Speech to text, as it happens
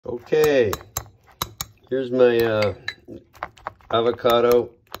Okay, here's my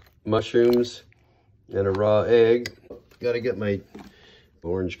avocado, mushrooms, and a raw egg. Got to get my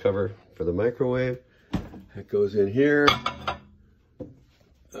orange cover for the microwave. That goes in here.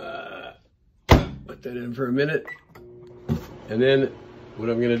 Put that in for a minute. And then what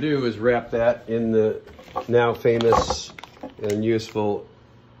I'm going to do is wrap that in the now famous and useful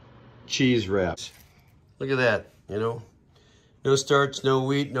cheese wraps. Look at that, you know. No starch, no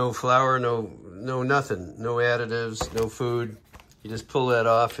wheat, no flour, no nothing. No additives, no food. You just pull that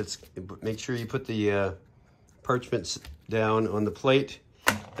off. Make sure you put the parchments down on the plate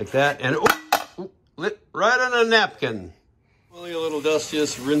like that, and right on a napkin. Only a little dust,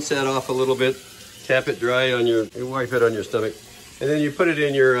 just rinse that off a little bit. Tap it dry on you wipe it on your stomach. And then you put it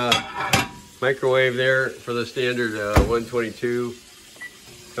in your microwave there for the standard 122.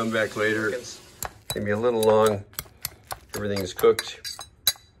 Come back later. Maybe a little long. Everything's cooked.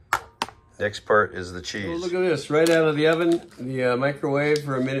 Next part is the cheese. Oh, look at this, right out of the oven, the microwave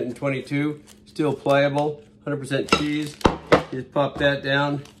for 1:22. Still pliable, 100% cheese. You just pop that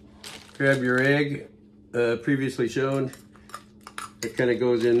down, grab your egg, previously shown. It kind of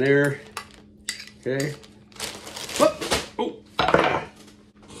goes in there, okay. Whoop. Oh.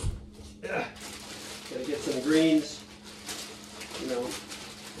 Yeah. Gotta get some greens, you know,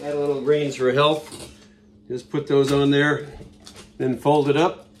 add a little greens for health. Just put those on there, then fold it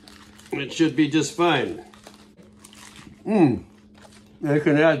up. It should be just fine. You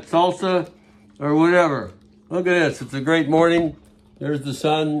can add salsa or whatever. Look at this, it's a great morning. There's the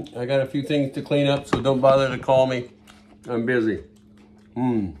sun. I got a few things to clean up, so don't bother to call me. I'm busy.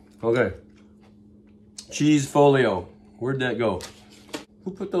 Okay. Cheese folio, where'd that go?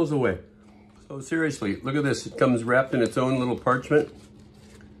 Who put those away? So seriously, look at this. It comes wrapped in its own little parchment.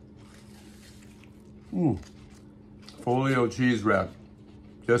 Folio cheese wrap,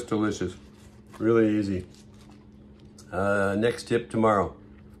 just delicious, really easy. Next tip tomorrow.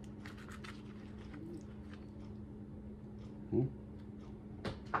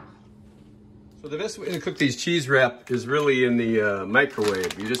 So the best way to cook these cheese wrap is really in the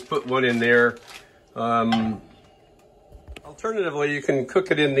microwave. You just put one in there. Alternatively, you can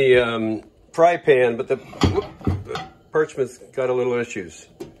cook it in the fry pan, but the parchment's got a little issues.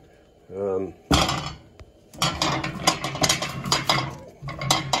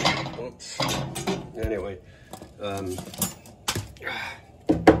 Anyway, yeah, okay,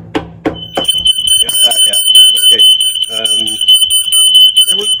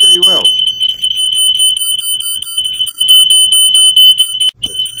 that works pretty well.